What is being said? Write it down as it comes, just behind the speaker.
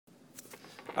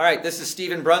All right, this is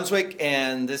Stephen Brunswick,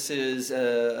 and this is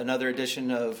another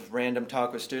edition of Random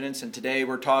Talk with Students. And today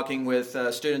we're talking with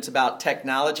students about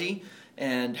technology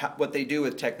and what they do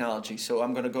with technology. So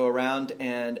I'm going to go around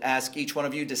and ask each one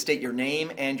of you to state your name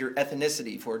and your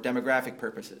ethnicity for demographic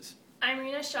purposes. I'm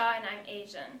Rena Shaw, and I'm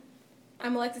Asian.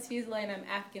 I'm Alexis Fusela, and I'm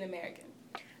African American.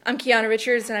 I'm Kiana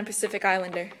Richards, and I'm Pacific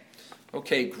Islander.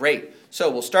 Okay, great.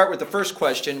 So we'll start with the first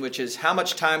question, which is how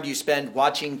much time do you spend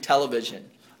watching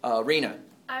television? Rena.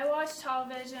 I watch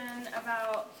television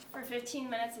for 15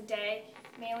 minutes a day,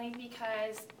 mainly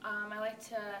because I like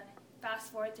to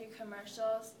fast forward through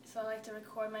commercials, so I like to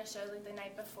record my shows like the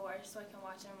night before so I can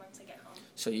watch them once I get home.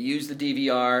 So you use the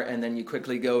DVR and then you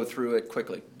quickly go through it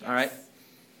quickly, Yes. all right?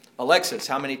 Alexis,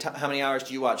 how many hours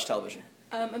do you watch television?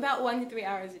 About 1 to 3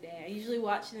 hours a day. I usually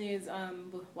watch the news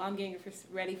while I'm getting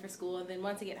ready for school, and then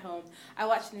once I get home, I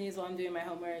watch the news while I'm doing my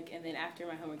homework, and then after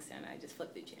my homework's done, I just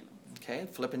flip through channels. Okay,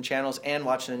 flipping channels and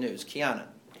watching the news. Kiana.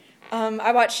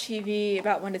 I watch TV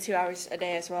about 1 to 2 hours a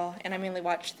day as well, and I mainly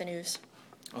watch the news.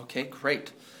 Okay,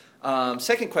 great.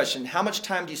 Second question, how much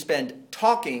time do you spend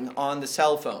talking on the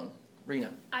cell phone?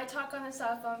 Rena. I talk on the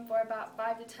cell phone for about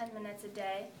 5 to 10 minutes a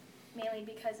day, mainly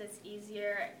because it's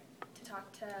easier to talk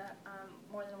to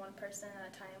more than one person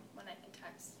at a time when I can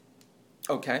text.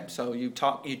 Okay, so you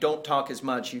don't talk as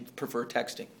much, you prefer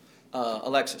texting.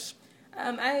 Alexis.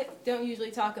 I don't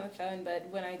usually talk on the phone, but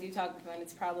when I do talk on the phone,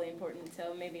 it's probably important,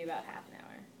 so maybe about half an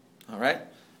hour. All right,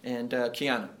 and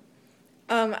Kiana.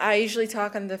 I usually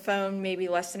talk on the phone maybe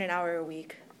less than an hour a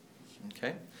week.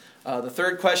 Okay. The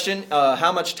third question,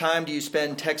 how much time do you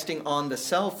spend texting on the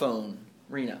cell phone?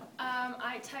 Rena.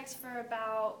 I text for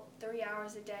about 3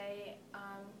 hours a day.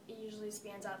 It usually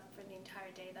spans out for the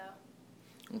entire day,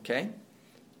 though. Okay.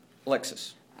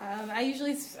 Alexis. I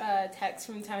usually text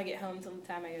from the time I get home till the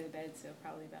time I go to bed, so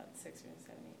probably about 6 or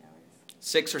 7, 8 hours.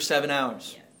 6 or 7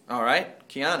 hours? Yes. All right.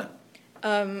 Kiana.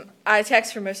 I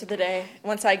text for most of the day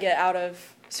once I get out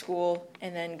of school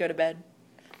and then go to bed.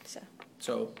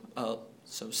 So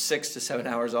 6 to 7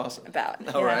 hours also.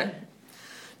 About. All right.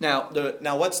 Now,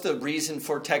 what's the reason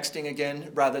for texting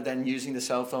again, rather than using the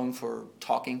cell phone for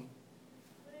talking?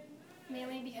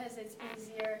 Mainly because it's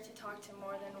easier to talk to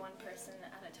more than one person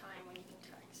at a time when you can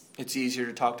text. It's easier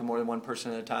to talk to more than one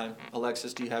person at a time.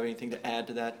 Alexis, do you have anything to add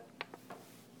to that?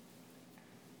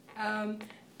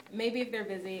 Maybe if they're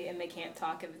busy and they can't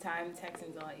talk at the time,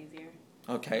 texting's a lot easier.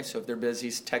 Okay, so if they're busy,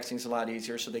 texting's a lot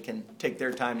easier, so they can take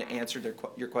their time to answer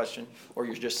your question or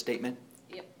your just statement?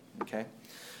 Yep. Okay.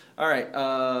 All right,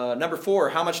 number 4,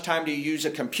 how much time do you use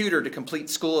a computer to complete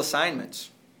school assignments?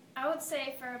 I would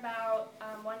say for about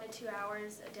 1 to 2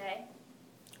 hours a day.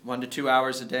 1 to 2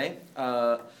 hours a day.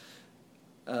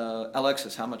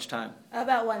 Alexis, how much time?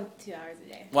 About 1 to 2 hours a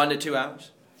day. 1 to 2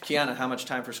 hours. Kiana, how much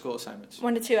time for school assignments?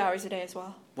 1 to 2 hours a day as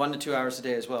well. 1 to 2 hours a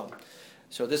day as well.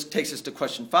 So this takes us to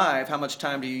question 5. How much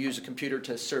time do you use a computer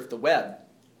to surf the web?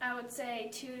 I would say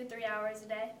 2 to 3 hours a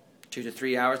day. 2 to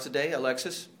 3 hours a day.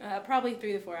 Alexis? Probably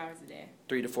 3 to 4 hours a day.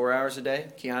 3 to 4 hours a day.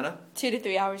 Kiana? 2 to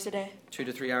 3 hours a day. 2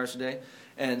 to 3 hours a day.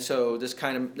 And so this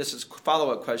is a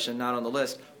follow-up question, not on the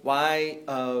list. Why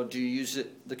do you use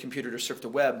the computer to surf the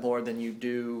web more than you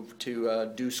do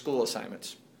to do school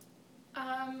assignments?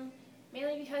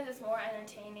 Mainly because it's more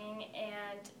entertaining,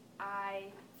 and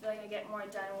I feel like I get more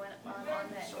done when I'm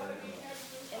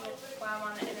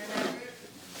on the internet.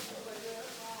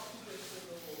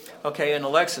 Okay, and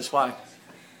Alexis, why?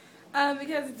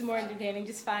 Because it's more entertaining.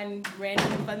 Just find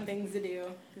random fun things to do.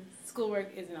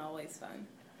 Schoolwork isn't always fun.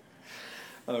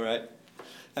 All right.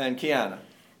 And Kiana?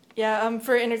 Yeah,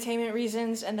 for entertainment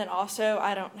reasons, and then also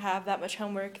I don't have that much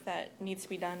homework that needs to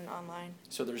be done online.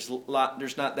 So there's not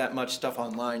that much stuff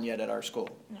online yet at our school?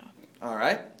 No. All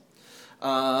right.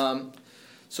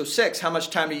 So 6, how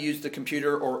much time do you use the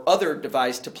computer or other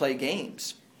device to play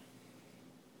games?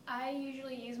 I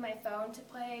usually use my phone to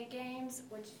play games,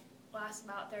 which lasts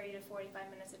about 30 to 45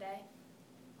 minutes a day.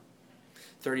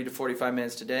 30 to 45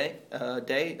 minutes a day.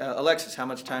 Alexis, how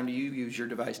much time do you use your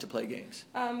device to play games?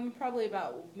 Probably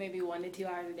about maybe 1 to 2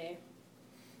 hours a day.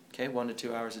 Okay, 1 to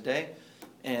 2 hours a day.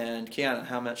 And Kiana,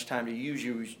 how much time do you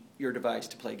use your device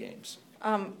to play games?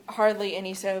 Hardly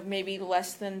any, so maybe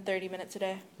less than 30 minutes a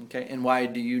day. Okay, and why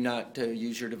do you not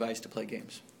use your device to play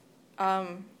games?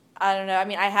 I don't know. I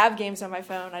mean, I have games on my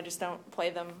phone. I just don't play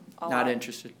them a lot. Not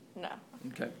interested? No.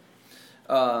 Okay.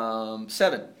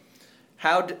 7.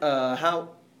 How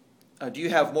do you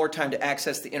have more time to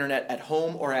access the internet at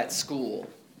home or at school?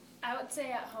 I would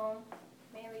say at home,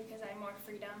 mainly because I have more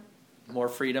freedom. More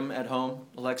freedom at home.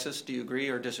 Alexis, do you agree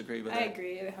or disagree with that? I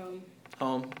agree, at home.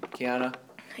 Home. Kiana?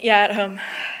 Yeah, at home.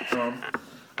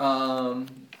 Home.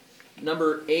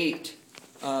 Number 8.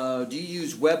 Do you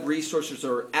use web resources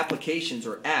or applications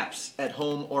or apps at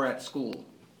home or at school?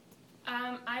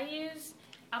 I use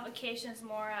applications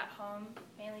more at home,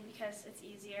 mainly because it's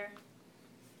easier.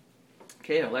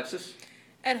 Okay, Alexis?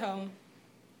 At home.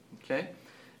 Okay.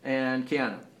 And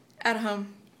Kiana? At home.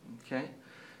 Okay.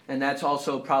 And that's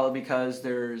also probably because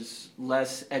there's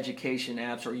less education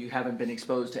apps, or you haven't been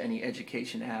exposed to any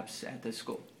education apps at this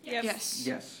school? Yep. Yes.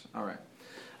 Yes. All right.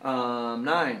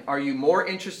 9. Are you more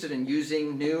interested in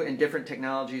using new and different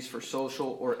technologies for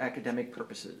social or academic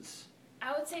purposes?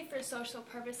 I would say for social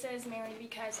purposes, mainly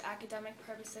because academic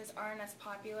purposes aren't as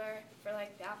popular for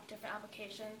like the different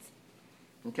applications.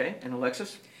 Okay. And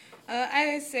Alexis?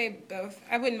 I would say both.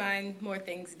 I wouldn't mind more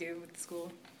things to do with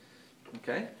school.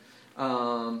 Okay.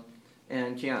 And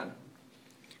Kiana?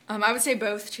 I would say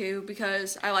both too,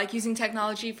 because I like using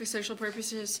technology for social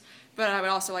purposes, but I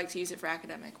would also like to use it for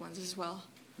academic ones as well.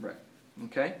 Right.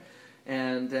 Okay.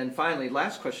 And then finally,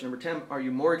 last question, number 10. Are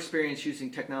you more experienced using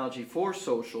technology for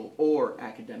social or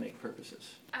academic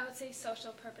purposes? I would say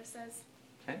social purposes.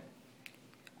 Okay.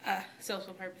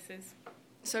 Social purposes.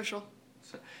 Social.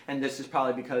 So, and this is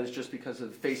probably because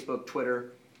of Facebook,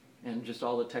 Twitter, and just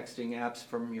all the texting apps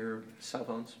from your cell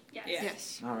phones? Yes. Yeah.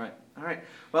 Yes. All right. All right.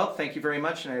 Well, thank you very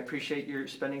much, and I appreciate your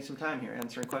spending some time here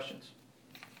answering questions.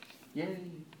 Yay.